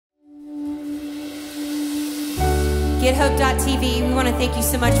GetHope.tv. We want to thank you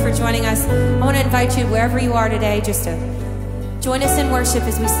so much for joining us. I want to invite you, wherever you are today, just to join us in worship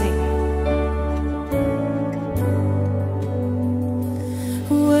as we sing.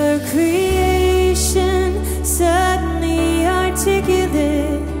 Were creation suddenly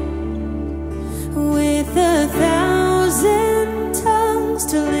articulate with 1,000 tongues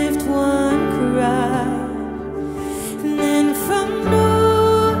to lift one cry, and then from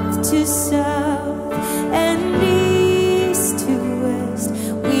north to south and east to west,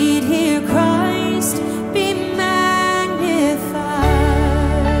 we'd hear Christ be magnified.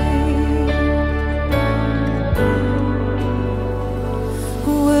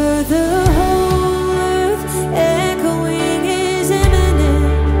 Were the whole earth echoing His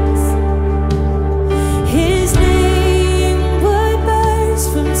eminence, His name would burst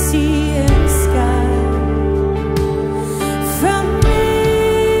from sea and sky, from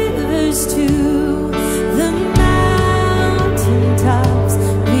rivers to the mountain tops,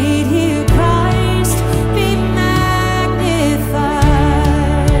 we'd hear Christ be magnified.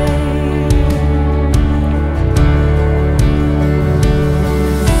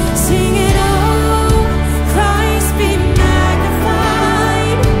 Sing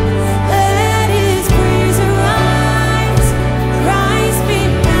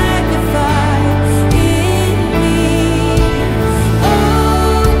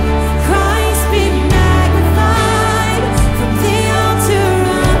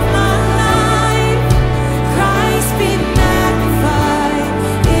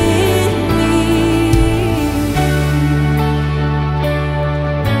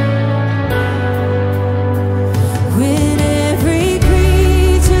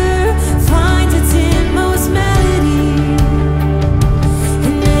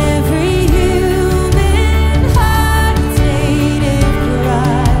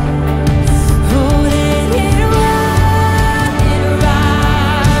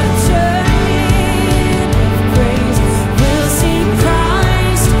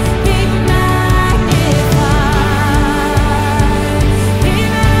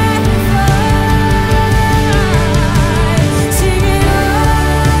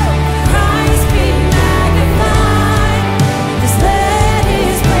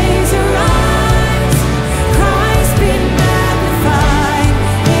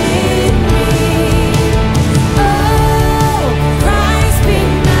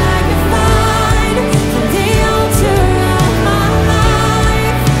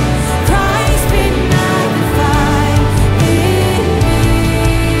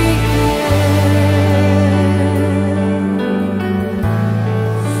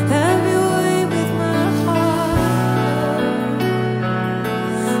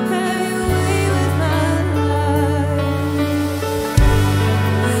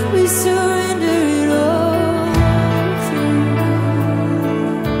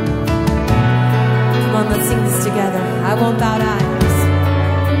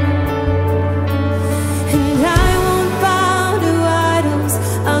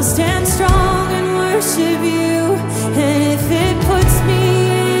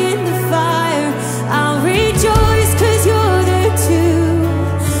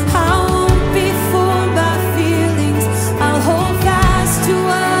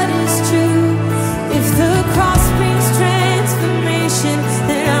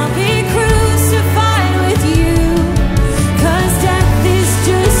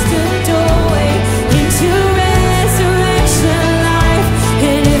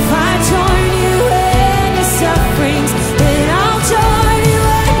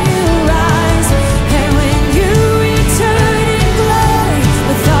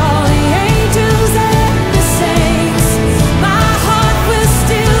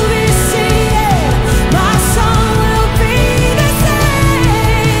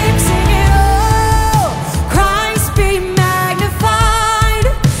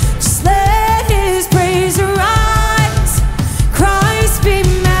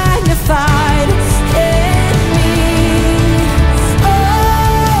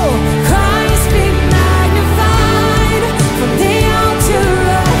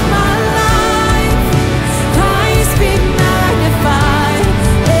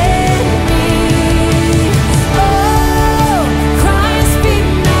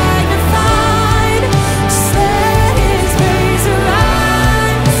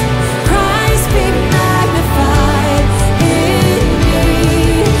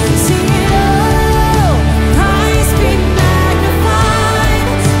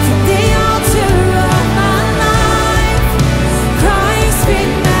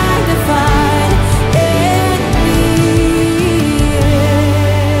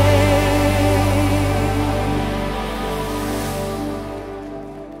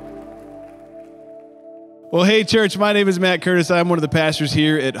Well, hey, church, my name is Matt Curtis. I'm one of the pastors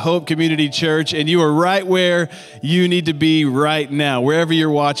here at Hope Community Church, and you are right where you need to be right now. Wherever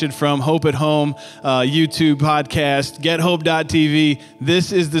you're watching from, Hope at Home, YouTube, podcast, gethope.tv,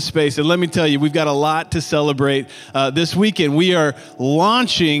 this is the space. And let me tell you, we've got a lot to celebrate this weekend. We are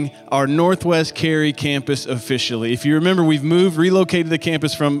launching our Northwest Cary campus officially. If you remember, we've relocated the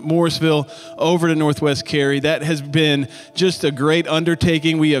campus from Morrisville over to Northwest Cary. That has been just a great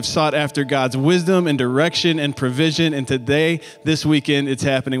undertaking. We have sought after God's wisdom and direction and provision, and today, this weekend, it's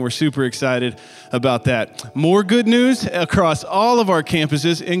happening. We're super excited about that. More good news across all of our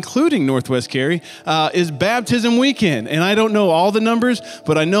campuses, including Northwest Cary, is baptism weekend. And I don't know all the numbers,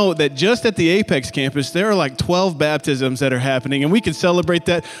 but I know that just at the Apex campus, there are like 12 baptisms that are happening, and we can celebrate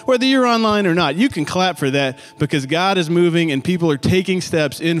that whether you're online or not. You can clap for that because God is moving and people are taking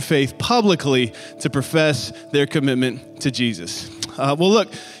steps in faith publicly to profess their commitment to Jesus. Well,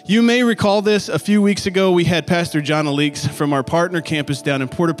 look, you may recall this. A few weeks ago, we had Pastor John Alix from our partner campus down in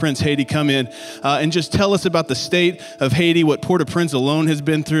Port-au-Prince, Haiti, come in and just tell us about the state of Haiti, what Port-au-Prince alone has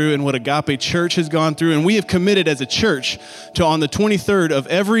been through, and what Agape Church has gone through. And we have committed as a church to, on the 23rd of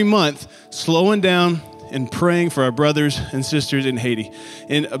every month, slowing down and praying for our brothers and sisters in Haiti.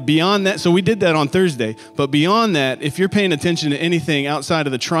 And beyond that, so we did that on Thursday, but beyond that, if you're paying attention to anything outside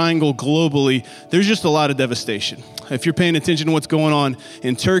of the triangle globally, there's just a lot of devastation. If you're paying attention to what's going on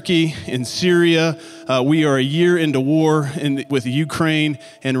in Turkey, in Syria, we are a year into war with Ukraine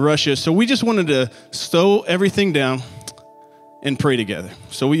and Russia. So we just wanted to stow everything down and pray together.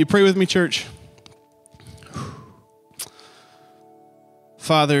 So will you pray with me, church?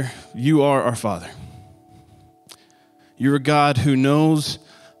 Father, you are our Father. You're a God who knows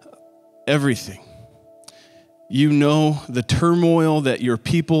everything. You know the turmoil that your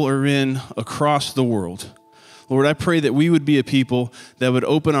people are in across the world. Lord, I pray that we would be a people that would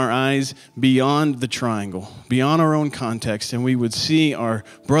open our eyes beyond the triangle, beyond our own context, and we would see our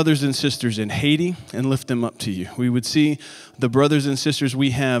brothers and sisters in Haiti and lift them up to you. We would see the brothers and sisters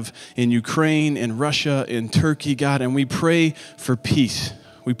we have in Ukraine, in Russia, in Turkey, God, and we pray for peace.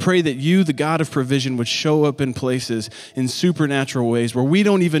 We pray that you, the God of provision, would show up in places in supernatural ways where we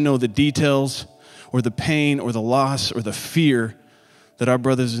don't even know the details or the pain or the loss or the fear that our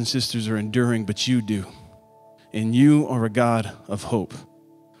brothers and sisters are enduring, but you do. And you are a God of hope.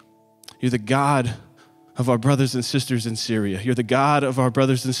 You're the God of our brothers and sisters in Syria. You're the God of our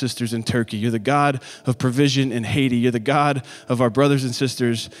brothers and sisters in Turkey. You're the God of provision in Haiti. You're the God of our brothers and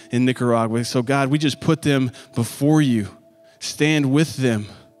sisters in Nicaragua. So God, we just put them before you. Stand with them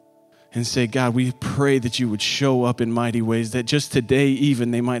and say, God, we pray that you would show up in mighty ways, that just today even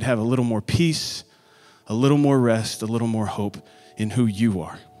they might have a little more peace, a little more rest, a little more hope in who you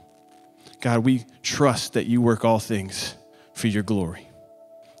are. God, we trust that you work all things for your glory.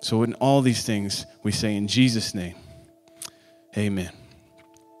 So in all these things, we say in Jesus' name, amen.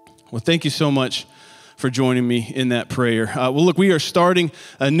 Well, thank you so much for joining me in that prayer. Well, look, we are starting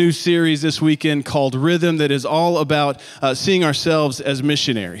a new series this weekend called Rhythm that is all about seeing ourselves as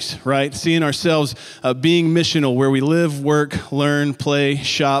missionaries, right? Seeing ourselves being missional, where we live, work, learn, play,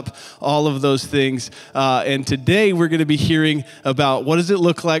 shop, all of those things. And today we're going to be hearing about what does it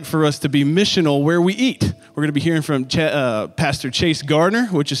look like for us to be missional where we eat. We're going to be hearing from Pastor Chase Gardner,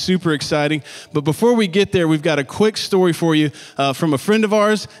 which is super exciting. But before we get there, we've got a quick story for you from a friend of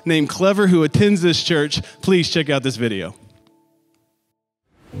ours named Clever who attends this church. Please check out this video.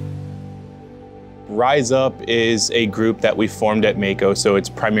 Rise Up is a group that we formed at Mako, so it's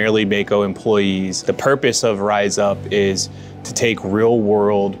primarily Mako employees. The purpose of Rise Up is to take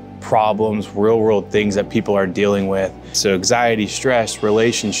real-world problems, real-world things that people are dealing with. So anxiety, stress,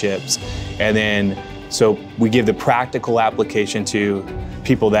 relationships, and then so we give the practical application to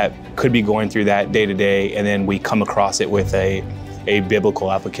people that could be going through that day to day, and then we come across it with a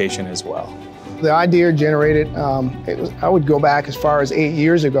biblical application as well. The idea generated, I would go back as far as 8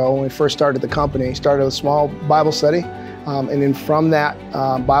 years ago when we first started the company. Started a small Bible study, and then from that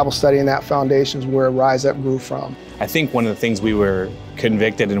Bible study and that foundation is where Rise Up grew from. I think one of the things we were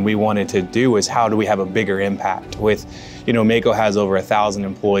convicted and we wanted to do is how do we have a bigger impact with, Mako has over 1,000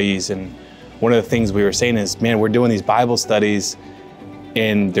 employees, and one of the things we were saying is, man, we're doing these Bible studies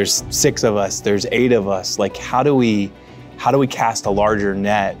and there's 6 of us, there's 8 of us. Like, how do we cast a larger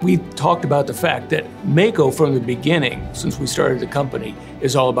net? We talked about the fact that Mako from the beginning, since we started the company,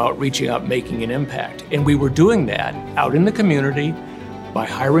 is all about reaching out, making an impact. And we were doing that out in the community by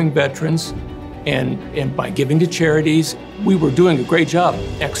hiring veterans and by giving to charities. We were doing a great job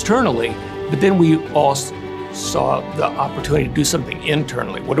externally, but then we also saw the opportunity to do something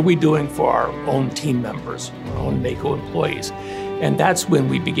internally. What are we doing for our own team members, our own Mako employees? And that's when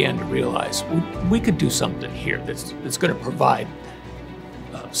we began to realize we could do something here that's going to provide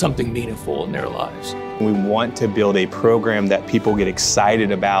something meaningful in their lives. We want to build a program that people get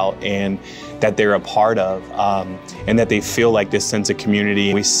excited about and that they're a part of, and that they feel like this sense of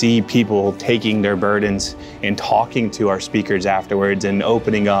community. We see people taking their burdens and talking to our speakers afterwards and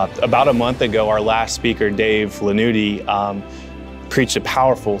opening up. About a month ago, our last speaker, Dave Lanuti, preached a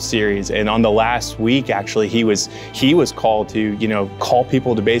powerful series, and on the last week, actually, he was called to, call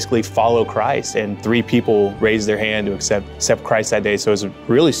people to basically follow Christ, and 3 people raised their hand to accept Christ that day. So it was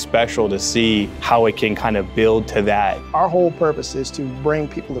really special to see how it can kind of build to that. Our whole purpose is to bring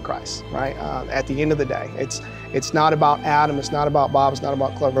people to Christ, right? At the end of the day, it's not about Adam, it's not about Bob, it's not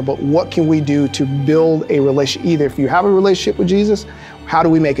about Clever, but what can we do to build a relationship? Either if you have a relationship with Jesus, how do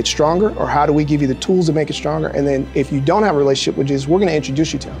we make it stronger, or how do we give you the tools to make it stronger? And then if you don't have a relationship with Jesus, we're going to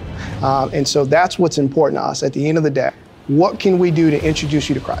introduce you to him. And so that's what's important to us at the end of the day. What can we do to introduce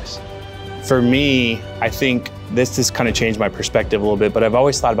you to Christ? For me, I think this has kind of changed my perspective a little bit, but I've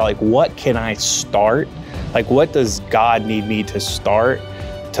always thought about what can I start? What does God need me to start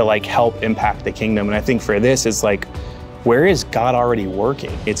to help impact the kingdom? And I think for this, it's where is God already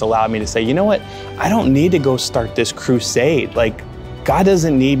working? It's allowed me to say, you know what? I don't need to go start this crusade. God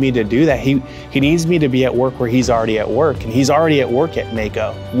doesn't need me to do that. He needs me to be at work where he's already at work, and he's already at work at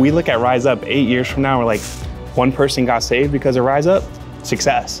Mako. We look at Rise Up 8 years from now, we're one person got saved because of Rise Up,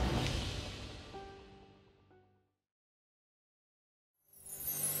 success.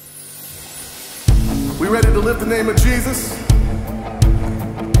 We ready to lift the name of Jesus?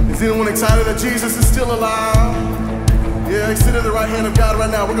 Is anyone excited that Jesus is still alive? Yeah, he's sitting at the right hand of God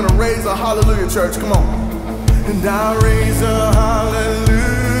right now. We're gonna raise a hallelujah, church, come on. And I raise a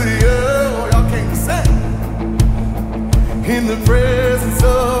hallelujah, oh, y'all can't sing, in the presence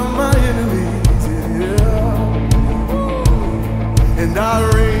of my enemies, yeah. And I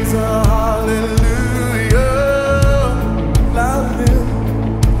raise a hallelujah,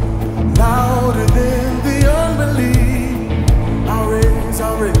 louder than the unbelief.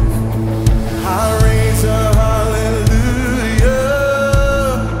 I raise a hallelujah.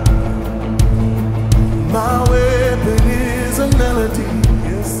 My weapon is a melody,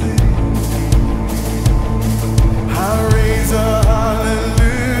 yes it is. I raise a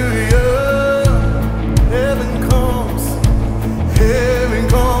hallelujah.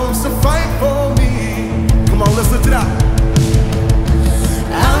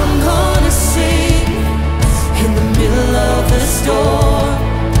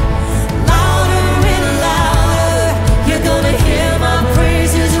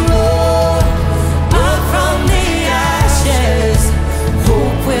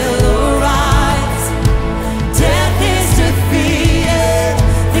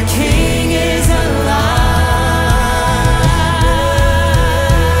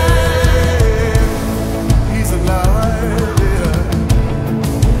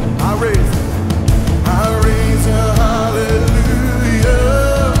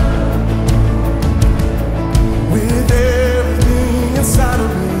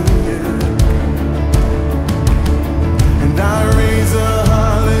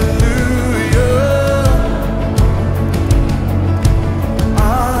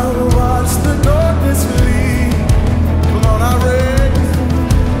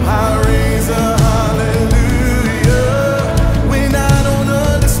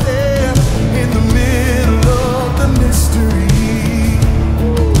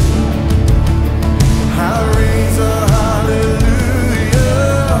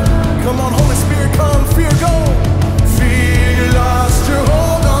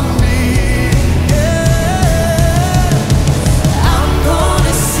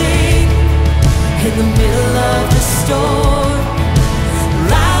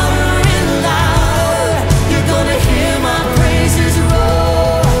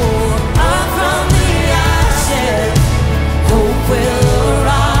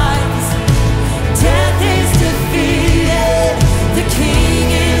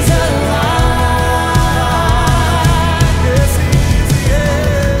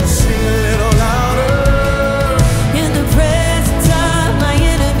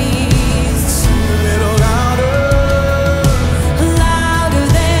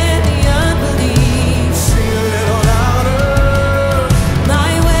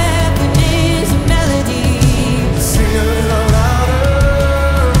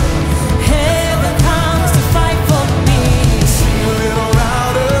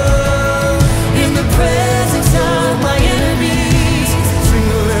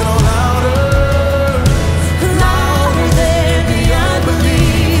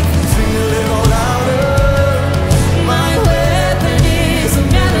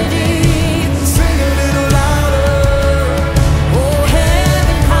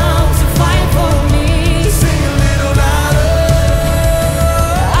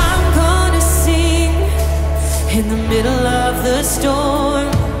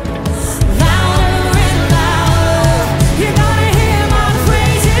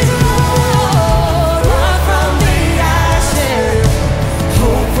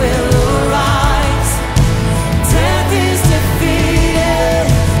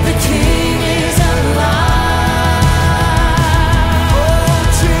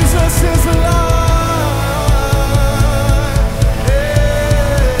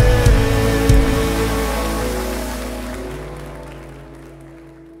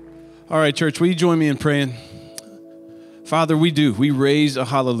 All right, church, will you join me in praying? Father, we do. We raise a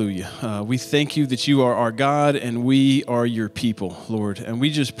hallelujah. We thank you that you are our God and we are your people, Lord. And we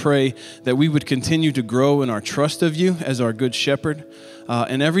just pray that we would continue to grow in our trust of you as our good shepherd.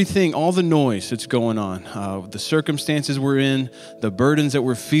 And everything, all the noise that's going on, the circumstances we're in, the burdens that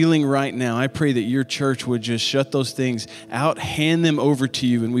we're feeling right now, I pray that your church would just shut those things out, hand them over to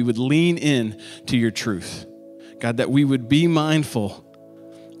you, and we would lean in to your truth. God, that we would be mindful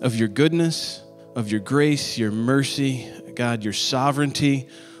of your goodness, of your grace, your mercy, God, your sovereignty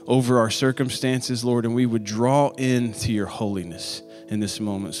over our circumstances, Lord, and we would draw into your holiness in this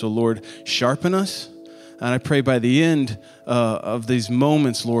moment. So, Lord, sharpen us. And I pray by the end of these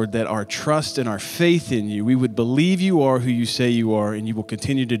moments, Lord, that our trust and our faith in you, we would believe you are who you say you are, and you will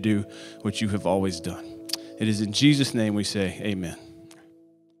continue to do what you have always done. It is in Jesus' name we say amen.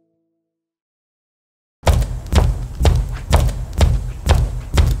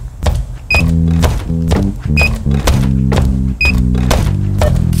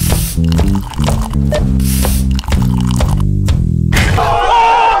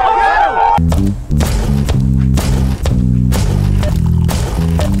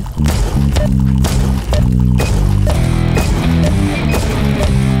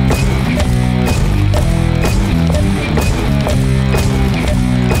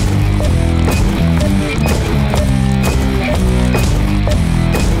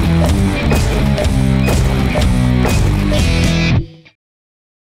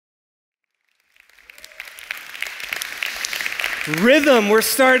 Rhythm. We're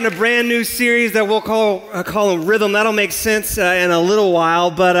starting a brand new series that we'll call Rhythm. That'll make sense in a little while,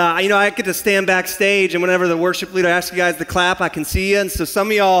 but I get to stand backstage, and whenever the worship leader asks you guys to clap, I can see you, and so some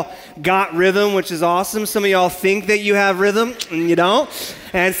of y'all got rhythm, which is awesome. Some of y'all think that you have rhythm, and you don't,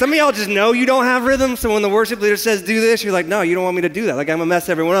 and some of y'all just know you don't have rhythm, so when the worship leader says do this, you're like, no, you don't want me to do that, like I'm gonna mess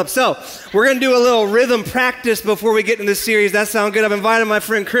everyone up. So we're gonna do a little rhythm practice before we get into this series. That sound good? I've invited my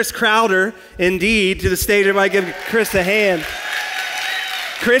friend Chris Crowder, indeed, to the stage. Everybody give Chris a hand.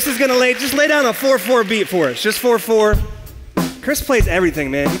 Chris is gonna lay down a 4/4 beat for us, just 4/4. Chris plays everything,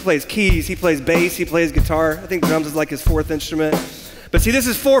 man. He plays keys, he plays bass, he plays guitar. I think drums is like his fourth instrument. But see, this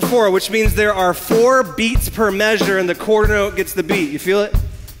is 4/4, which means there are 4 beats per measure, and the quarter note gets the beat. You feel it?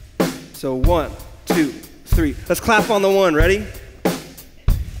 So 1, 2, 3. Let's clap on the 1. Ready?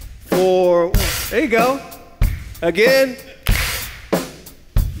 4. 1. There you go. Again.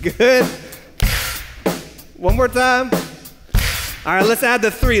 Good. One more time. All right, let's add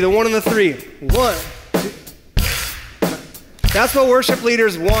the 3, the 1 and the 3. 1, 2. That's what worship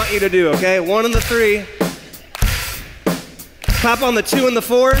leaders want you to do, okay? 1 and the 3. Clap on the 2 and the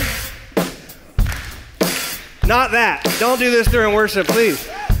 4. Not that. Don't do this during worship, please.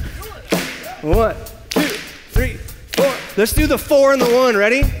 1, 2, 3, 4. Let's do the 4 and the 1.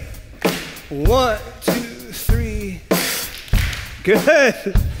 Ready? 1, 2, 3. Good.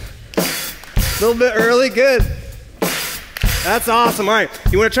 A little bit early. Good. That's awesome. All right.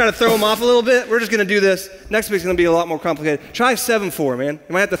 You want to try to throw them off a little bit? We're just going to do this. Next week's going to be a lot more complicated. Try 7/4, man.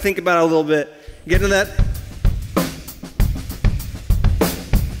 You might have to think about it a little bit. Get into that.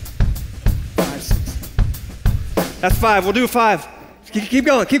 5, 6. That's 5. We'll do 5. Keep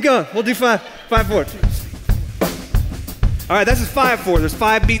going. Keep going. We'll do 5. 5/4. All right. This is 5/4. There's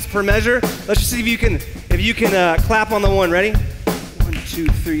 5 beats per measure. Let's just see if you can clap on the 1. Ready? 1, 2,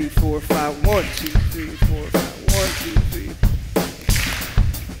 3, 4, 5. 1, 2, 3, 4, 5. 1, 2, 3.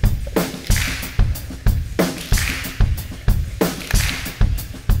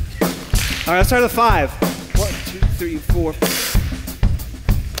 All right, let's start with 5. 1, 2, 3, 4.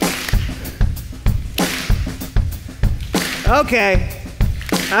 Okay,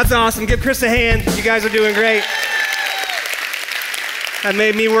 that's awesome. Give Chris a hand. You guys are doing great. That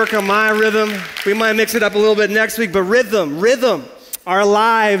made me work on my rhythm. We might mix it up a little bit next week, but rhythm. Our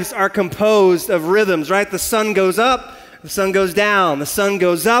lives are composed of rhythms, right? The sun goes up, the sun goes down. The sun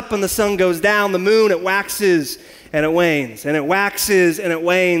goes up and the sun goes down. The moon, it waxes and it wanes, and it waxes and it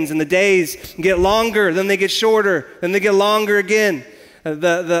wanes, and the days get longer, then they get shorter, then they get longer again.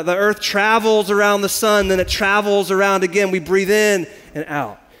 The earth travels around the sun, then it travels around again. We breathe in and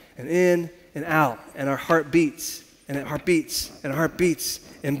out, and out, and our heart beats, and it heart beats, and our heart beats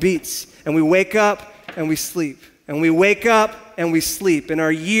and beats, and we wake up and we sleep, and we wake up and we sleep, and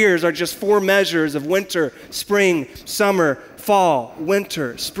our years are just 4 measures of winter, spring, summer, fall,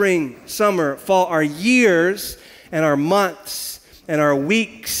 winter, spring, summer, fall. Our years and our months and our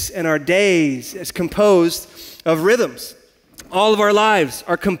weeks and our days is composed of rhythms. All of our lives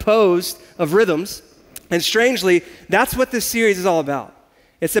are composed of rhythms. And strangely, that's what this series is all about.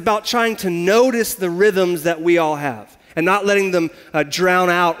 It's about trying to notice the rhythms that we all have and not letting them drown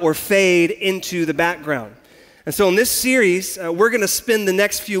out or fade into the background. And so in this series, we're going to spend the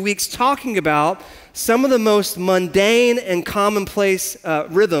next few weeks talking about some of the most mundane and commonplace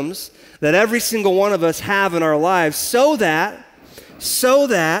rhythms that every single one of us have in our lives so that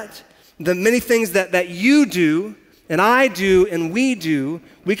the many things that you do and I do and we do,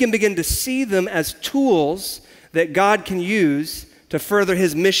 we can begin to see them as tools that God can use to further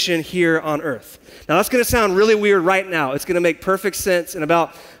his mission here on earth. Now that's going to sound really weird right now. It's going to make perfect sense in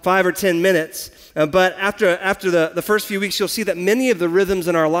about 5 or 10 minutes. But after the first few weeks, you'll see that many of the rhythms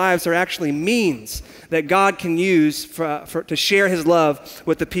in our lives are actually means that God can use to share his love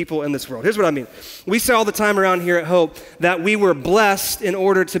with the people in this world. Here's what I mean. We say all the time around here at Hope that we were blessed in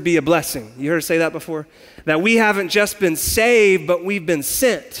order to be a blessing. You heard us say that before? That we haven't just been saved, but we've been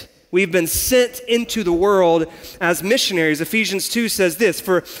sent. We've been sent into the world as missionaries. Ephesians 2 says this,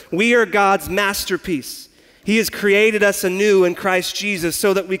 "For we are God's masterpiece. He has created us anew in Christ Jesus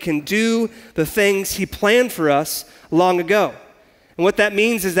so that we can do the things he planned for us long ago." And what that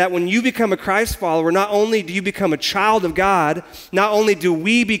means is that when you become a Christ follower, not only do you become a child of God, not only do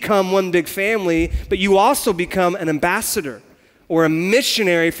we become one big family, but you also become an ambassador or a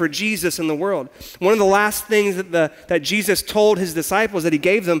missionary for Jesus in the world. One of the last things that Jesus told his disciples that he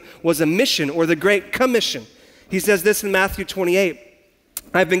gave them was a mission, or the Great Commission. He says this in Matthew 28,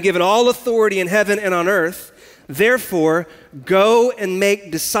 "I've been given all authority in heaven and on earth. Therefore, go and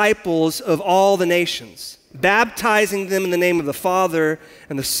make disciples of all the nations, baptizing them in the name of the Father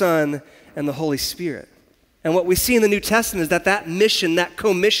and the Son and the Holy Spirit." And what we see in the New Testament is that mission, that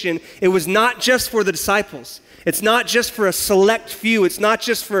commission, it was not just for the disciples. It's not just for a select few. It's not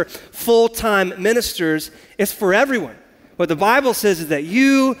just for full-time ministers. It's for everyone. What the Bible says is that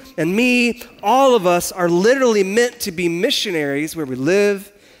you and me, all of us, are literally meant to be missionaries where we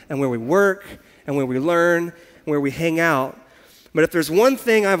live and where we work and where we learn and where we hang out. But if there's one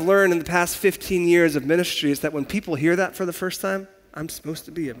thing I've learned in the past 15 years of ministry, is that when people hear that for the first time, I'm supposed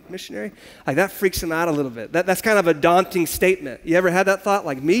to be a missionary, like that freaks them out a little bit. That's kind of a daunting statement. You ever had that thought,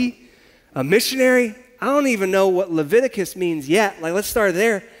 like me, a missionary? I don't even know what Leviticus means yet. Like, let's start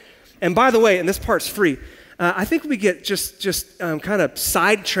there. And by the way, and this part's free, I think we get just kind of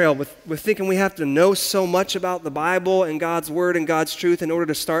side-trailed with thinking we have to know so much about the Bible and God's Word and God's truth in order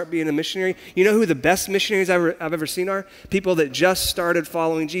to start being a missionary. You know who the best missionaries I've ever seen are? People that just started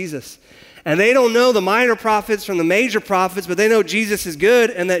following Jesus. And they don't know the minor prophets from the major prophets, but they know Jesus is good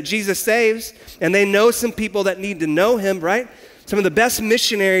and that Jesus saves. And they know some people that need to know him, right? Some of the best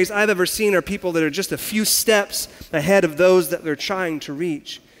missionaries I've ever seen are people that are just a few steps ahead of those that they're trying to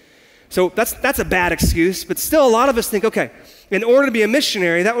reach. So that's a bad excuse, but still a lot of us think, okay, in order to be a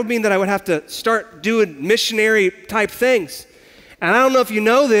missionary, that would mean that I would have to start doing missionary type things. And I don't know if you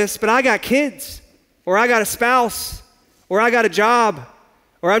know this, but I got kids, or I got a spouse, or I got a job,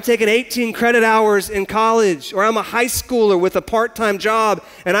 or I'm taking 18 credit hours in college, or I'm a high schooler with a part-time job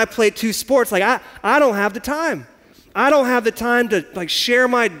and I play 2 sports. Like I don't have the time. I don't have the time to share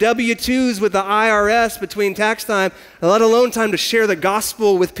my W-2s with the IRS between tax time, let alone time to share the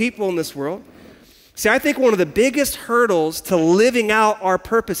gospel with people in this world. See, I think one of the biggest hurdles to living out our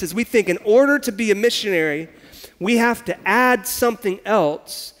purpose is we think in order to be a missionary, we have to add something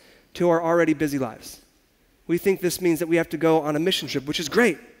else to our already busy lives. We think this means that we have to go on a mission trip, which is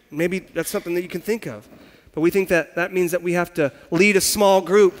great. Maybe that's something that you can think of. But we think that means that we have to lead a small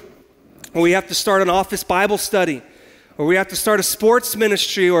group, or we have to start an office Bible study, or we have to start a sports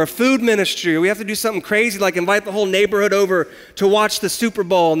ministry or a food ministry, or we have to do something crazy like invite the whole neighborhood over to watch the Super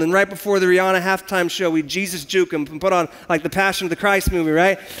Bowl, and then right before the Rihanna halftime show, we Jesus juke them and put on like the Passion of the Christ movie,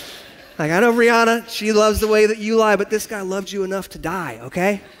 right? Like, I know Rihanna, she loves the way that you lie, but this guy loved you enough to die,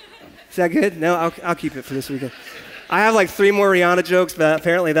 okay? Is that good? No, I'll keep it for this weekend. I have like 3 more Rihanna jokes, but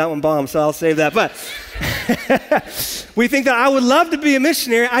apparently that one bombed, so I'll save that. But we think that I would love to be a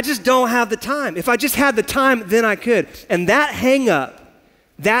missionary, I just don't have the time. If I just had the time, then I could. And that hang up,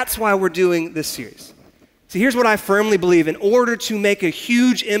 that's why we're doing this series. So here's what I firmly believe. In order to make a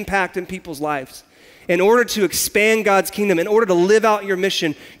huge impact in people's lives, in order to expand God's kingdom, in order to live out your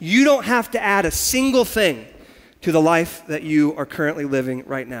mission, you don't have to add a single thing to the life that you are currently living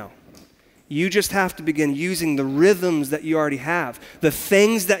right now. You just have to begin using the rhythms that you already have, the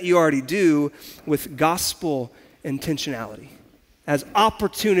things that you already do with gospel intentionality as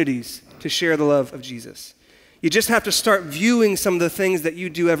opportunities to share the love of Jesus. You just have to start viewing some of the things that you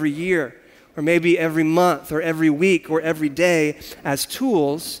do every year, or maybe every month, or every week, or every day as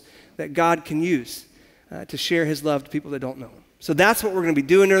tools that God can use to share his love to people that don't know him. So that's what we're going to be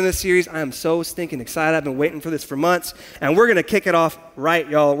doing during this series. I am so stinking excited. I've been waiting for this for months, and we're going to kick it off right,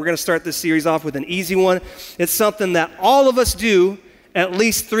 y'all. We're going to start this series off with an easy one. It's something that all of us do at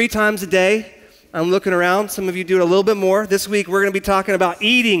least 3 times a day. I'm looking around. Some of you do it a little bit more. This week, we're going to be talking about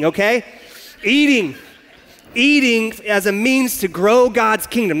eating, okay? Eating. Eating as a means to grow God's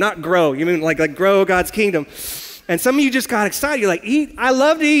kingdom. Not grow. You mean like grow God's kingdom. And some of you just got excited. You're like, eat? I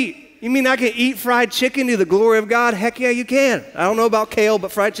love to eat. You mean I can eat fried chicken to the glory of God? Heck yeah, you can. I don't know about kale,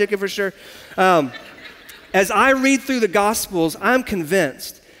 but fried chicken for sure. As I read through the Gospels, I'm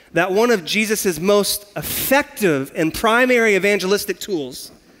convinced that one of Jesus' most effective and primary evangelistic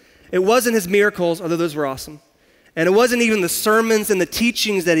tools, it wasn't his miracles, although those were awesome, and it wasn't even the sermons and the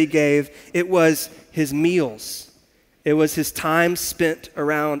teachings that he gave, it was his meals. It was his time spent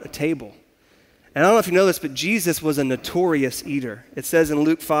around a table. And I don't know if you know this, but Jesus was a notorious eater. It says in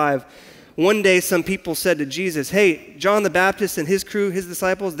Luke 5, one day some people said to Jesus, hey, John the Baptist and his crew, his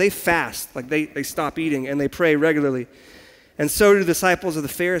disciples, they fast. Like they stop eating and they pray regularly. And so do the disciples of the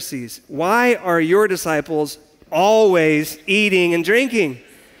Pharisees. Why are your disciples always eating and drinking?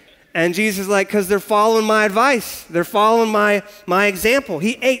 And Jesus is like, because they're following my advice. They're following my example.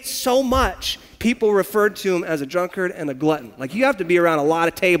 He ate so much. People referred to him as a drunkard and a glutton. Like you have to be around a lot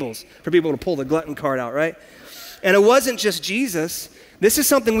of tables for people to pull the glutton card out, right? And it wasn't just Jesus. This is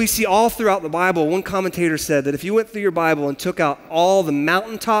something we see all throughout the Bible. One commentator said that if you went through your Bible and took out all the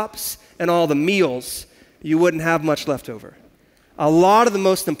mountaintops and all the meals, you wouldn't have much left over. A lot of the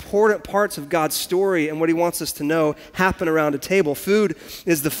most important parts of God's story and what he wants us to know happen around a table. Food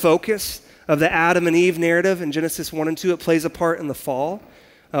is the focus of the Adam and Eve narrative in Genesis 1 and 2. It plays a part in the fall.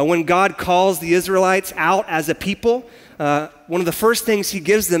 When God calls the Israelites out as a people, one of the first things he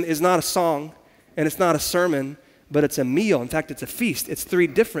gives them is not a song and it's not a sermon, but it's a meal. In fact, it's a feast. It's 3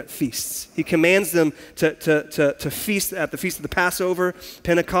 different feasts. He commands them to feast at the Feast of the Passover,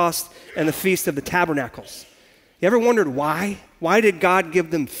 Pentecost, and the Feast of the Tabernacles. You ever wondered why? Why did God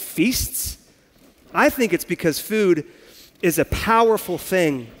give them feasts? I think it's because food is a powerful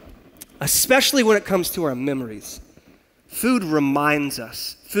thing, especially when it comes to our memories. Food reminds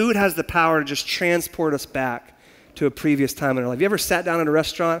us. Food has the power to just transport us back to a previous time in our life. You ever sat down at a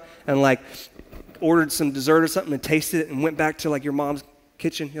restaurant and like ordered some dessert or something and tasted it and went back to like your mom's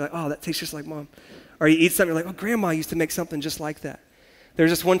kitchen? You're like, oh, that tastes just like mom. Or you eat something, you're like, oh, grandma used to make something just like that. There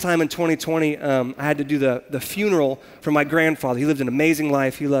was just one time in 2020, I had to do the funeral for my grandfather. He lived an amazing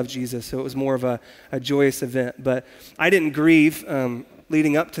life. He loved Jesus, so it was more of a joyous event. But I didn't grieve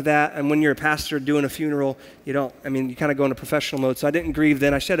leading up to that. And when you're a pastor doing a funeral, you kind of go into professional mode. So I didn't grieve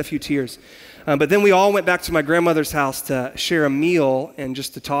then. I shed a few tears. But then we all went back to my grandmother's house to share a meal and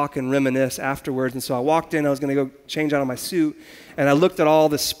just to talk and reminisce afterwards. And so I walked in. I was going to go change out of my suit. And I looked at all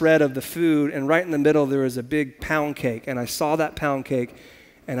the spread of the food. And right in the middle, there was a big pound cake. And I saw that pound cake.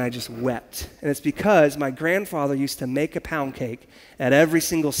 And I just wept. And it's because my grandfather used to make a pound cake at every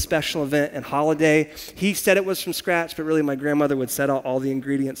single special event and holiday. He said it was from scratch, but really my grandmother would set out all the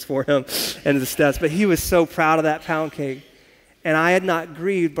ingredients for him and the steps. But he was so proud of that pound cake. And I had not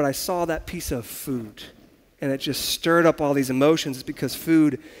grieved, but I saw that piece of food. And it just stirred up all these emotions. It's because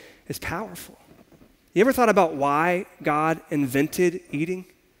food is powerful. You ever thought about why God invented eating?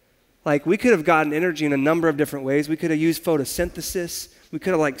 Like we could have gotten energy in a number of different ways. We could have used photosynthesis. We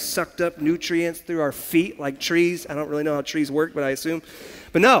could have sucked up nutrients through our feet like trees. I don't really know how trees work, but I assume.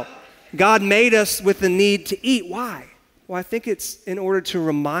 But no, God made us with the need to eat. Why? Well, I think it's in order to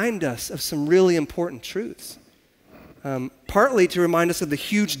remind us of some really important truths. Partly to remind us of the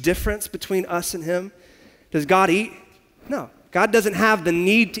huge difference between us and him. Does God eat? No. God doesn't have the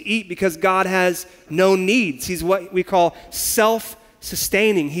need to eat because God has no needs. He's what we call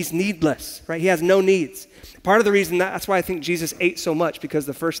self-sustaining. He's needless, right? He has no needs. Part of the reason that's why I think Jesus ate so much, because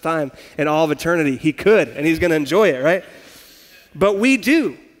the first time in all of eternity he could, and he's going to enjoy it, right? But we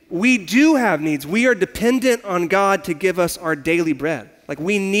do have needs. We are dependent on God to give us our daily bread. Like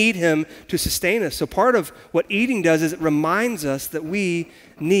we need him to sustain us. So part of what eating does is it reminds us that we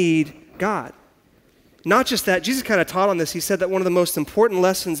need God. Not just that, Jesus kind of taught on this. He said that one of the most important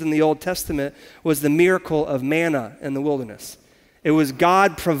lessons in the Old Testament was the miracle of manna in the wilderness. It was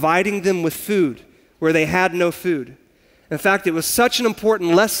God providing them with food where they had no food. In fact, it was such an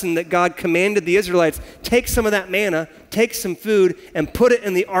important lesson that God commanded the Israelites, take some of that manna, take some food, and put it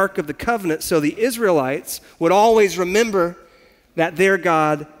in the Ark of the Covenant so the Israelites would always remember that their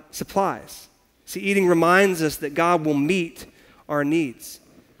God supplies. See, eating reminds us that God will meet our needs.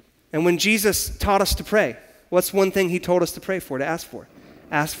 And when Jesus taught us to pray, what's one thing he told us to pray for, to ask for?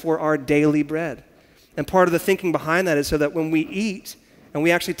 Ask for our daily bread. And part of the thinking behind that is so that when we eat and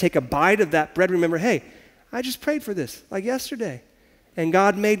we actually take a bite of that bread, remember, hey, I just prayed for this, like yesterday. And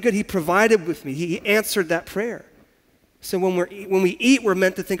God made good. He provided with me. He answered that prayer. So when we eat, we're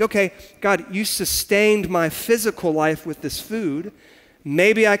meant to think, okay, God, you sustained my physical life with this food.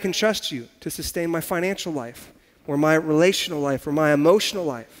 Maybe I can trust you to sustain my financial life or my relational life or my emotional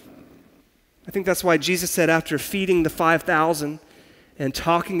life. I think that's why Jesus said after feeding the 5,000 and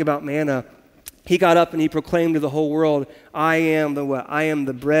talking about manna, he got up and he proclaimed to the whole world, I am the what? I am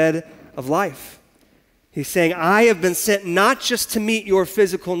the bread of life. He's saying, I have been sent not just to meet your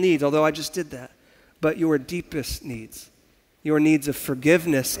physical needs, although I just did that, but your deepest needs, your needs of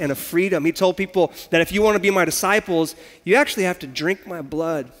forgiveness and of freedom. He told people that if you want to be my disciples, you actually have to drink my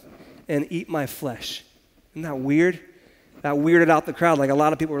blood and eat my flesh. Isn't that weird? That weirded out the crowd. Like a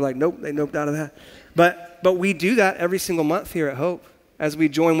lot of people were like, nope, they noped out of that. But we do that every single month here at Hope as we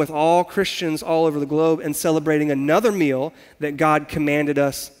join with all Christians all over the globe in celebrating another meal that God commanded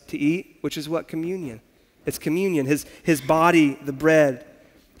us to eat, which is what? Communion. It's communion, his body, the bread,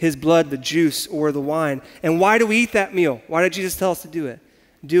 his blood, the juice or the wine. And why do we eat that meal? Why did Jesus tell us to do it?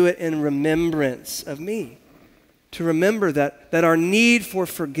 Do it in remembrance of me. To remember that our need for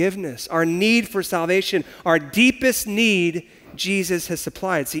forgiveness, our need for salvation, our deepest need, Jesus has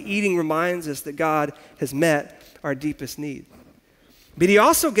supplied. See, eating reminds us that God has met our deepest need. But he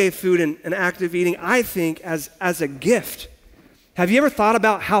also gave food an act of eating, I think, as a gift. Have you ever thought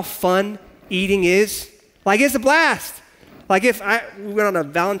about how fun eating is? Like, it's a blast. Like we went on a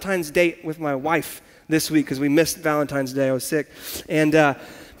Valentine's date with my wife this week because we missed Valentine's Day. I was sick. And man,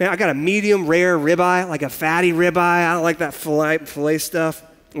 I got a medium rare ribeye, like a fatty ribeye. I don't like that filet stuff.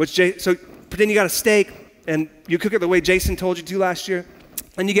 So pretend you got a steak and you cook it the way Jason told you to last year.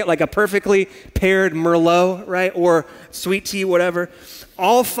 And you get like a perfectly paired Merlot, right? Or sweet tea, whatever.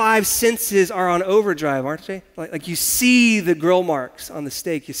 All 5 senses are on overdrive, aren't they? Like you see the grill marks on the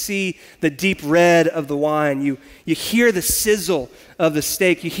steak. You see the deep red of the wine. You hear the sizzle of the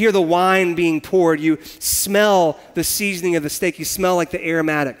steak. You hear the wine being poured. You smell the seasoning of the steak. You smell like the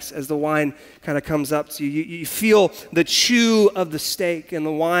aromatics as the wine kind of comes up to you. You feel the chew of the steak and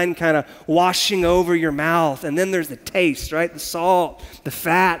the wine kind of washing over your mouth. And then there's the taste, right? The salt, the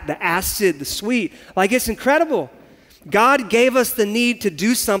fat, the acid, the sweet. Like, it's incredible. God gave us the need to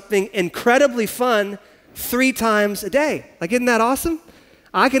do something incredibly fun 3 times a day. Like, isn't that awesome?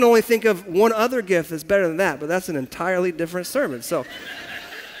 I can only think of one other gift that's better than that, but that's an entirely different sermon. So,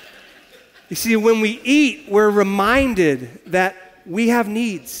 you see, when we eat, we're reminded that we have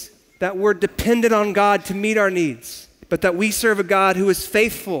needs, that we're dependent on God to meet our needs, but that we serve a God who is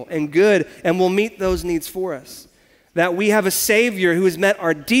faithful and good and will meet those needs for us, that we have a Savior who has met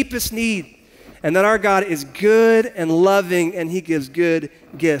our deepest need, and that our God is good and loving, and he gives good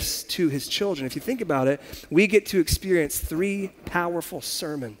gifts to his children. If you think about it, we get to experience 3 powerful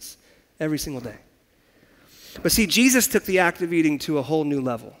sermons every single day. But see, Jesus took the act of eating to a whole new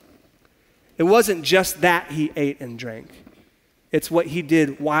level. It wasn't just that he ate and drank. It's what he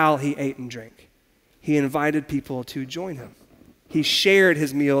did while he ate and drank. He invited people to join him. He shared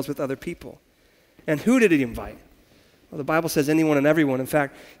his meals with other people. And who did he invite? Well, the Bible says anyone and everyone. In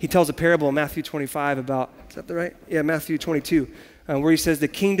fact, he tells a parable in Matthew 25 about, is that the right? Yeah, Matthew 22, where he says the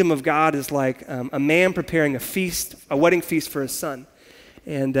kingdom of God is like a man preparing a feast, a wedding feast for his son.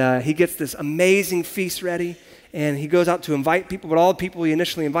 And he gets this amazing feast ready, and he goes out to invite people, but all the people he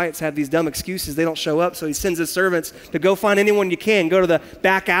initially invites have these dumb excuses. They don't show up, so he sends his servants to go find anyone you can. Go to the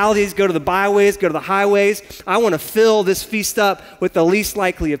back alleys, go to the byways, go to the highways. I want to fill this feast up with the least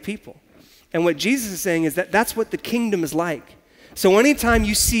likely of people. And what Jesus is saying is that that's what the kingdom is like. So anytime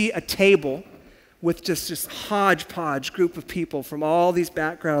you see a table with just this hodgepodge group of people from all these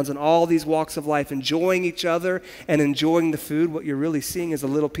backgrounds and all these walks of life enjoying each other and enjoying the food, what you're really seeing is a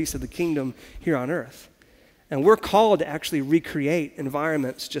little piece of the kingdom here on earth. And we're called to actually recreate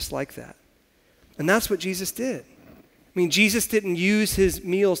environments just like that. And that's what Jesus did. I mean, Jesus didn't use his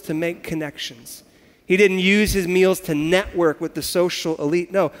meals to make connections. He didn't use his meals to network with the social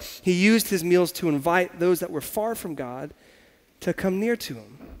elite. No, he used his meals to invite those that were far from God to come near to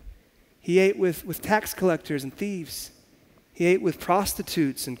him. He ate with tax collectors and thieves. He ate with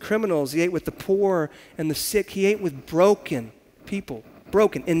prostitutes and criminals. He ate with the poor and the sick. He ate with broken people,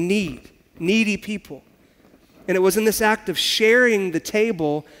 broken, in need, needy people. And it was in this act of sharing the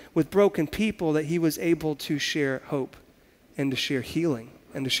table with broken people that he was able to share hope and to share healing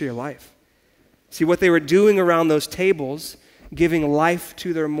and to share life. See, what they were doing around those tables, giving life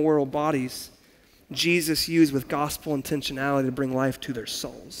to their mortal bodies, Jesus used with gospel intentionality to bring life to their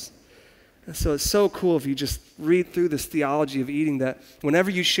souls. And so it's so cool if you just read through this theology of eating that whenever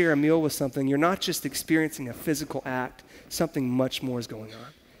you share a meal with something, you're not just experiencing a physical act, something much more is going on.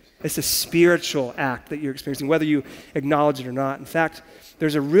 It's a spiritual act that you're experiencing, whether you acknowledge it or not. In fact,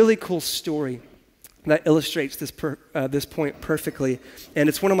 there's a really cool story that illustrates this point perfectly. And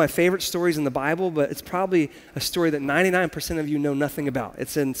it's one of my favorite stories in the Bible, but it's probably a story that 99% of you know nothing about.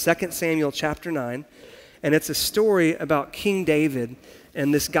 It's in 2 Samuel chapter 9, and it's a story about King David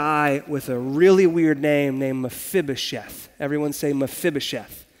and this guy with a really weird name named Mephibosheth. Everyone say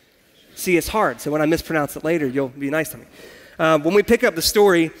Mephibosheth. See, it's hard, so when I mispronounce it later, you'll be nice to me. When we pick up the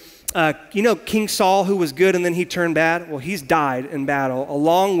story, you know King Saul, who was good and then he turned bad? Well, he's died in battle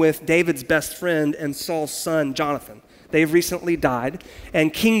along with David's best friend and Saul's son, Jonathan. They've recently died,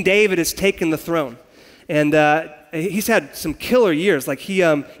 and King David has taken the throne. And he's had some killer years. Like he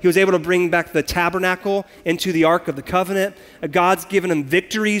was able to bring back the tabernacle into the Ark of the Covenant. God's given him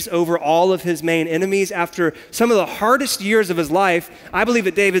victories over all of his main enemies. After some of the hardest years of his life, I believe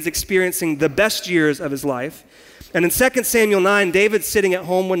that David's experiencing the best years of his life. And in 2 Samuel 9, David's sitting at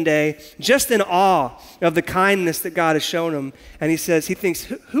home one day, just in awe of the kindness that God has shown him. And he thinks,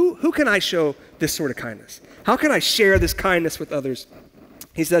 who can I show this sort of kindness? How can I share this kindness with others?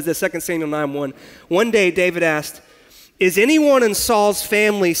 He says this, 2 Samuel 9:1. One day, David asked, is anyone in Saul's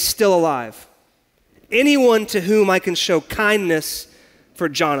family still alive? Anyone to whom I can show kindness for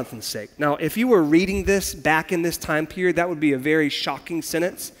Jonathan's sake? Now, if you were reading this back in this time period, that would be a very shocking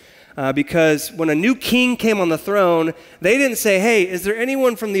sentence. Because when a new king came on the throne, they didn't say, hey, is there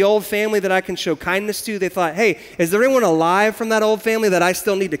anyone from the old family that I can show kindness to? They thought, hey, is there anyone alive from that old family that I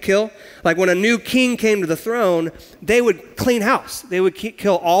still need to kill? Like when a new king came to the throne, they would clean house. They would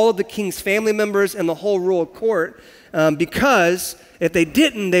kill all of the king's family members and the whole royal court because if they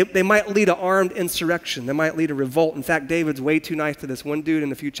didn't, they might lead an armed insurrection. They might lead a revolt. In fact, David's way too nice to this one dude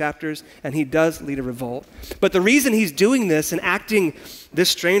in a few chapters, and he does lead a revolt. But the reason he's doing this and acting this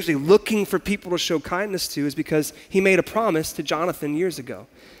strangely, looking for people to show kindness to, is because he made a promise to Jonathan years ago.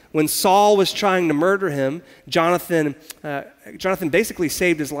 When Saul was trying to murder him, Jonathan basically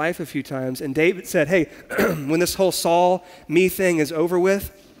saved his life a few times, and David said, hey, when this whole Saul, me thing is over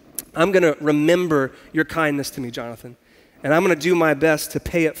with, I'm going to remember your kindness to me, Jonathan. And I'm going to do my best to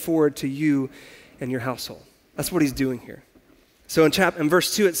pay it forward to you and your household. That's what he's doing here. So in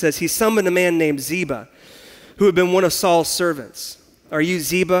verse 2 it says, he summoned a man named Ziba, who had been one of Saul's servants. Are you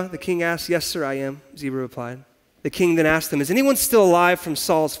Ziba? The king asked. Yes, sir, I am, Ziba replied. The king then asked him, is anyone still alive from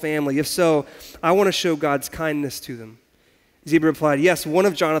Saul's family? If so, I want to show God's kindness to them. Ziba replied, yes, one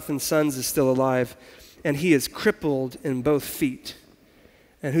of Jonathan's sons is still alive, and he is crippled in both feet.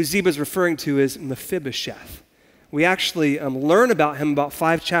 And who Ziba is referring to is Mephibosheth. We actually learn about him about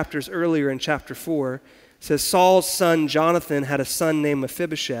 5 chapters earlier in chapter 4. It says Saul's son Jonathan had a son named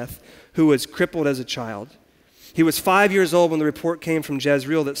Mephibosheth who was crippled as a child. He was 5 years old when the report came from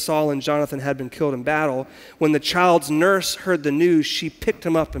Jezreel that Saul and Jonathan had been killed in battle. When the child's nurse heard the news, she picked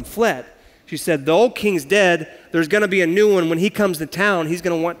him up and fled. She said, the old king's dead. There's going to be a new one. When he comes to town, he's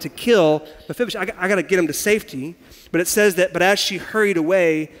going to want to kill Mephibosheth. I got to get him to safety. But it says that, but as she hurried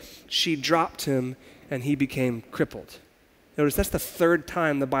away, she dropped him and he became crippled. Notice that's the 3rd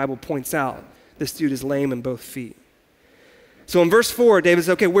time the Bible points out this dude is lame in both feet. So in verse 4, David says,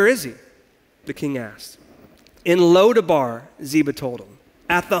 okay, where is he? The king asked. In Lodabar, Ziba told him,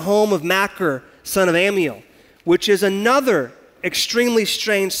 at the home of Machir, son of Ammiel, which is another extremely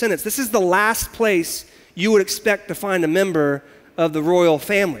strange sentence. This is the last place you would expect to find a member of the royal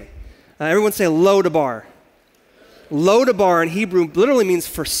family. Everyone say Lodabar. Lodabar in Hebrew literally means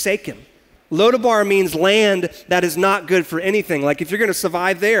forsaken. Lodabar means land that is not good for anything. Like if you're going to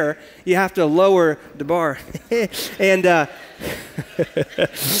survive there, you have to lower the bar. and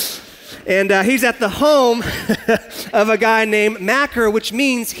he's at the home of a guy named Machir, which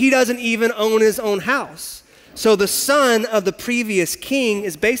means he doesn't even own his own house. So the son of the previous king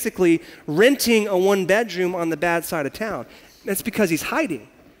is basically renting a 1-bedroom on the bad side of town. That's because he's hiding.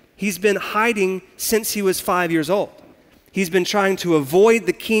 He's been hiding since he was 5 years old. He's been trying to avoid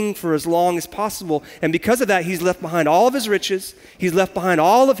the king for as long as possible. And because of that, he's left behind all of his riches. He's left behind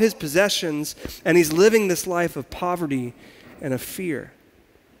all of his possessions. And he's living this life of poverty and of fear.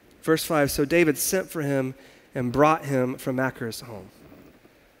 Verse 5, so David sent for him and brought him from Machir's home.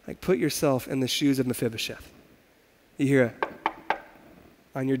 Like put yourself in the shoes of Mephibosheth. You hear it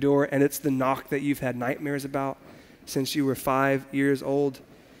on your door, and it's the knock that you've had nightmares about since you were 5 years old.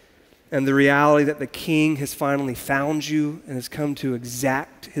 And the reality that the king has finally found you and has come to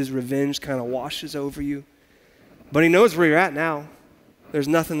exact his revenge kind of washes over you. But he knows where you're at now. There's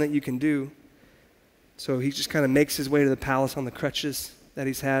nothing that you can do. So he just kind of makes his way to the palace on the crutches that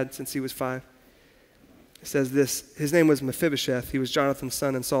he's had since he was 5. It says this, his name was Mephibosheth. He was Jonathan's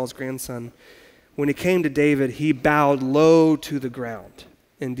son and Saul's grandson. When he came to David, he bowed low to the ground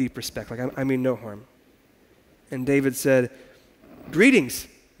in deep respect. Like, I mean no harm. And David said, greetings,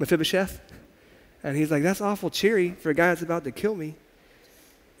 Mephibosheth. And he's like, that's awful cheery for a guy that's about to kill me.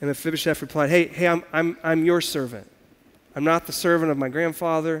 And Mephibosheth replied, hey, I'm your servant. I'm not the servant of my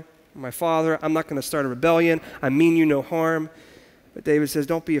grandfather, or my father. I'm not going to start a rebellion. I mean you no harm. But David says,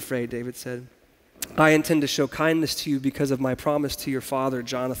 don't be afraid, David said. I intend to show kindness to you because of my promise to your father,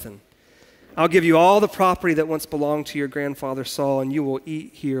 Jonathan. I'll give you all the property that once belonged to your grandfather Saul, and you will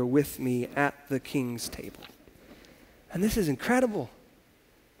eat here with me at the king's table. And this is incredible.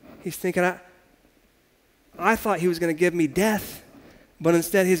 He's thinking, I thought he was going to give me death, but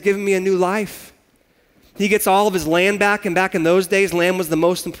instead he's giving me a new life. He gets all of his land back, and back in those days, land was the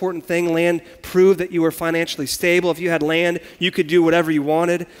most important thing. Land proved that you were financially stable. If you had land, you could do whatever you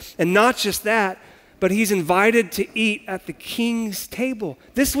wanted. And not just that, but he's invited to eat at the king's table.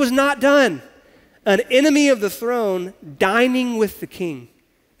 This was not done. An enemy of the throne dining with the king.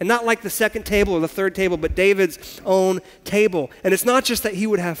 And not like the second table or the third table, but David's own table. And it's not just that he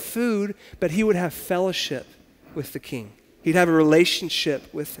would have food, but he would have fellowship with the king. He'd have a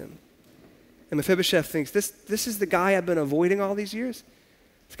relationship with him. And Mephibosheth thinks, this is the guy I've been avoiding all these years?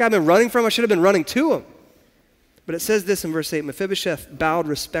 This guy I've been running from? I should have been running to him. But it says this in verse 8, Mephibosheth bowed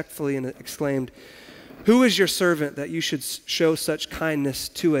respectfully and exclaimed, who is your servant that you should show such kindness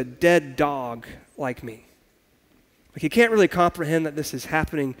to a dead dog like me? Like, he can't really comprehend that this is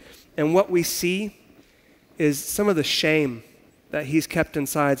happening. And what we see is some of the shame that he's kept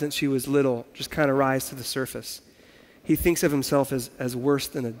inside since he was little just kind of rise to the surface. He thinks of himself as worse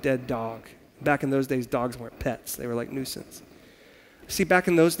than a dead dog. Back in those days, dogs weren't pets. They were like nuisance. See, back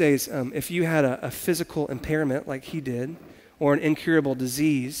in those days, if you had a physical impairment like he did, or an incurable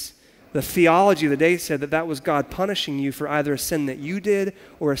disease, the theology of the day said that was God punishing you for either a sin that you did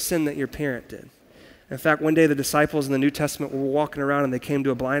or a sin that your parent did. In fact, one day the disciples in the New Testament were walking around and they came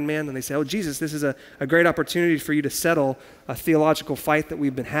to a blind man and they said, oh, Jesus, this is a great opportunity for you to settle a theological fight that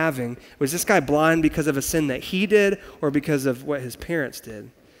we've been having. Was this guy blind because of a sin that he did or because of what his parents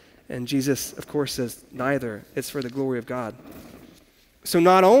did? And Jesus, of course, says neither. It's for the glory of God. So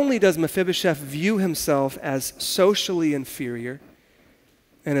not only does Mephibosheth view himself as socially inferior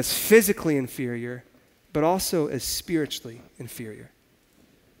and as physically inferior, but also as spiritually inferior.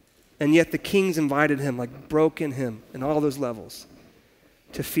 And yet the king's invited him, like broken him in all those levels,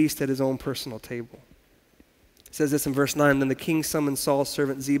 to feast at his own personal table. It says this in verse 9, then the king summoned Saul's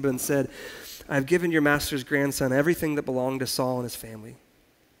servant Ziba and said, I have given your master's grandson everything that belonged to Saul and his family.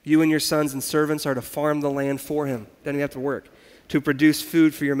 You and your sons and servants are to farm the land for him. Doesn't even have to work. To produce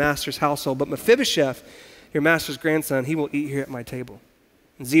food for your master's household. But Mephibosheth, your master's grandson, he will eat here at my table.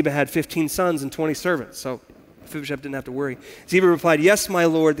 And Ziba had 15 sons and 20 servants, so Mephibosheth didn't have to worry. Ziba replied, yes, my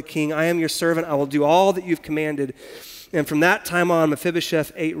lord, the king, I am your servant. I will do all that you've commanded. And from that time on,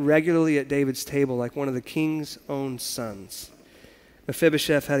 Mephibosheth ate regularly at David's table like one of the king's own sons.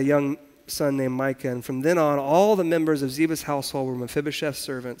 Mephibosheth had a young son named Micah, and from then on, all the members of Ziba's household were Mephibosheth's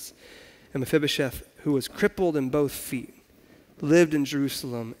servants. And Mephibosheth, who was crippled in both feet, lived in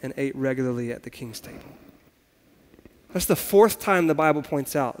Jerusalem and ate regularly at the king's table. That's the fourth time the Bible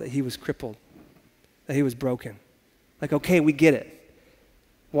points out that he was crippled, that he was broken. Like, okay, we get it.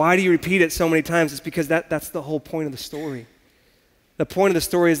 Why do you repeat it so many times? It's because that's the whole point of the story. The point of the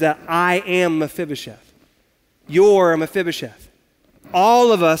story is that I am Mephibosheth. You're Mephibosheth.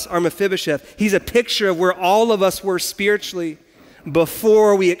 All of us are Mephibosheth. He's a picture of where all of us were spiritually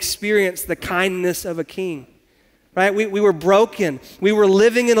before we experienced the kindness of a king. Right? We were broken. We were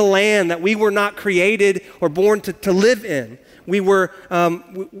living in a land that we were not created or born to live in. We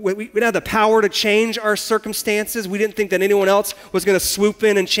didn't have the power to change our circumstances. We didn't think that anyone else was going to swoop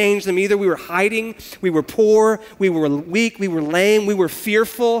in and change them either. We were hiding. We were poor. We were weak. We were lame. We were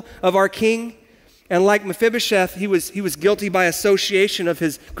fearful of our king. And like Mephibosheth, he was guilty by association of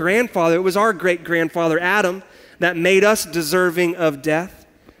his grandfather. It was our great-grandfather Adam that made us deserving of death.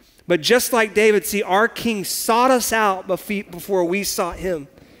 But just like David, see, our king sought us out before we sought him.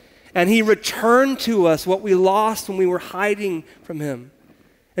 And he returned to us what we lost when we were hiding from him.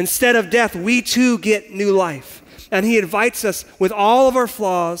 Instead of death, we too get new life. And he invites us with all of our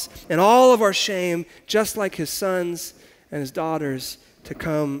flaws and all of our shame, just like his sons and his daughters, to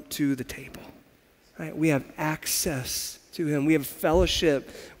come to the table. Right? We have access to him. We have fellowship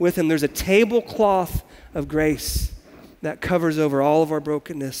with him. There's a tablecloth of grace that covers over all of our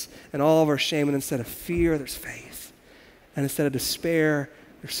brokenness and all of our shame. And instead of fear, there's faith. And instead of despair,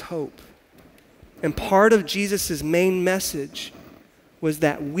 there's hope. And part of Jesus' main message was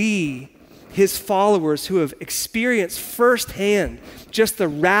that we, his followers who have experienced firsthand just the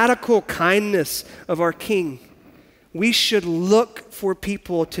radical kindness of our King, we should look for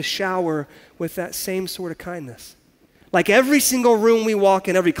people to shower with that same sort of kindness. Like every single room we walk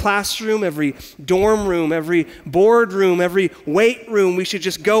in, every classroom, every dorm room, every boardroom, every weight room, we should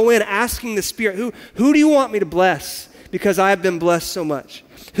just go in asking the Spirit, who do you want me to bless? Because I have been blessed so much.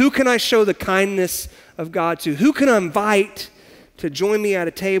 Who can I show the kindness of God to? Who can I invite to join me at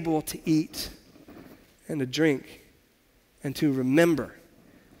a table to eat and to drink and to remember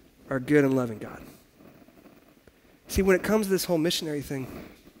our good and loving God? See, when it comes to this whole missionary thing,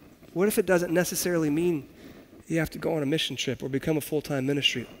 what if it doesn't necessarily mean you have to go on a mission trip or become a full-time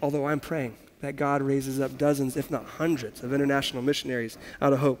ministry? Although I'm praying that God raises up dozens, if not hundreds, of international missionaries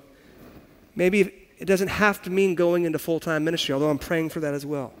out of hope. Maybe it doesn't have to mean going into full-time ministry, although I'm praying for that as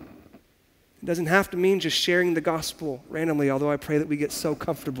well. It doesn't have to mean just sharing the gospel randomly, although I pray that we get so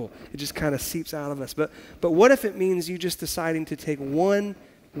comfortable, it just kind of seeps out of us. But what if it means you just deciding to take one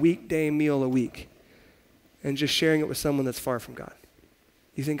weekday meal a week and just sharing it with someone that's far from God?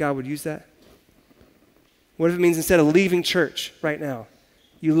 You think God would use that? What if it means instead of leaving church right now,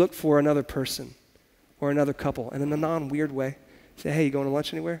 you look for another person or another couple, and in a non-weird way, say, hey, you going to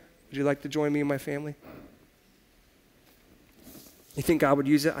lunch anywhere? Would you like to join me and my family? You think God would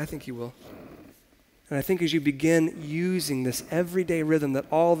use it? I think he will. And I think as you begin using this everyday rhythm that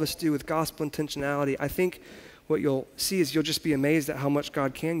all of us do with gospel intentionality, I think what you'll see is you'll just be amazed at how much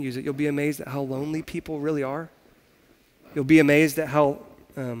God can use it. You'll be amazed at how lonely people really are. You'll be amazed at how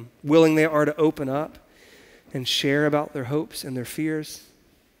willing they are to open up and share about their hopes and their fears.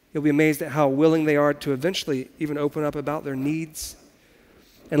 You'll be amazed at how willing they are to eventually even open up about their needs.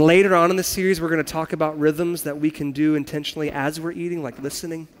 And later on in the series, we're going to talk about rhythms that we can do intentionally as we're eating, like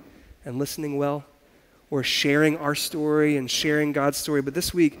listening and listening well, or sharing our story and sharing God's story. But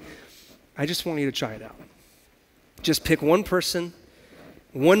this week, I just want you to try it out. Just pick one person,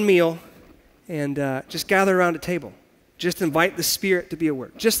 one meal, and just gather around a table. Just invite the Spirit to be at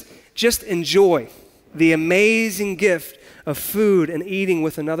work. Just enjoy the amazing gift of food and eating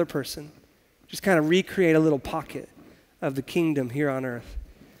with another person. Just kind of recreate a little pocket of the kingdom here on earth.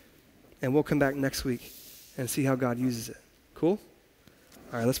 And we'll come back next week and see how God uses it. Cool?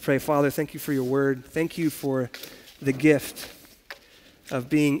 All right, let's pray. Father, thank you for your word. Thank you for the gift of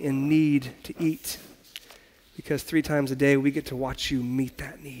being in need to eat, because 3 times a day we get to watch you meet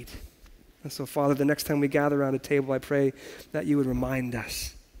that need. And so, Father, the next time we gather around a table, I pray that you would remind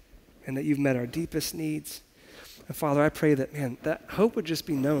us and that you've met our deepest needs. And Father, I pray that, man, that hope would just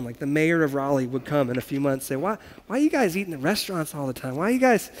be known. Like the mayor of Raleigh would come in a few months and say, why are you guys eating at restaurants all the time? Why are you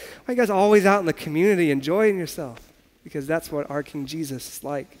guys always out in the community enjoying yourself? Because that's what our King Jesus is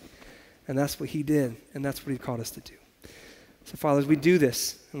like. And that's what he did. And that's what he called us to do. So Father, as we do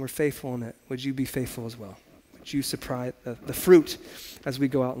this and we're faithful in it, would you be faithful as well? Would you supply the fruit as we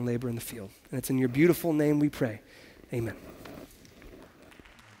go out and labor in the field? And it's in your beautiful name we pray. Amen.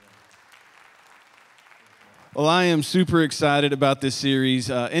 Well, I am super excited about this series.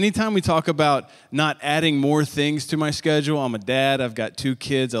 Anytime we talk about not adding more things to my schedule, I'm a dad, I've got 2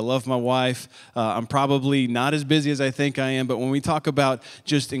 kids, I love my wife. I'm probably not as busy as I think I am, but when we talk about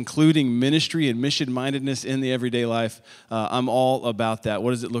just including ministry and mission-mindedness in the everyday life, I'm all about that.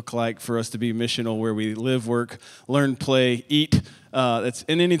 What does it look like for us to be missional, where we live, work, learn, play, eat? And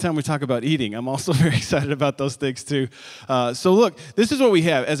anytime we talk about eating, I'm also very excited about those things too. So look, this is what we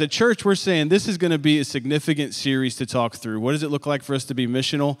have. As a church, we're saying this is going to be a significant series to talk through. What does it look like for us to be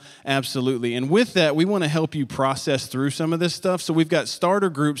missional? Absolutely. And with that, we want to help you process through some of this stuff. So we've got starter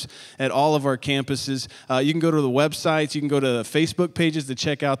groups at all of our campuses. You can go to the websites. You can go to the Facebook pages to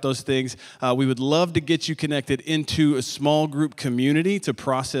check out those things. We would love to get you connected into a small group community to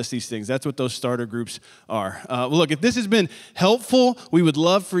process these things. That's what those starter groups are. Look, if this has been helpful, we would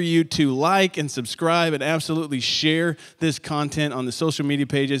love for you to like and subscribe and absolutely share this content on the social media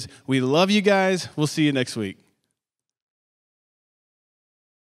pages. We love you guys. We'll see you next week.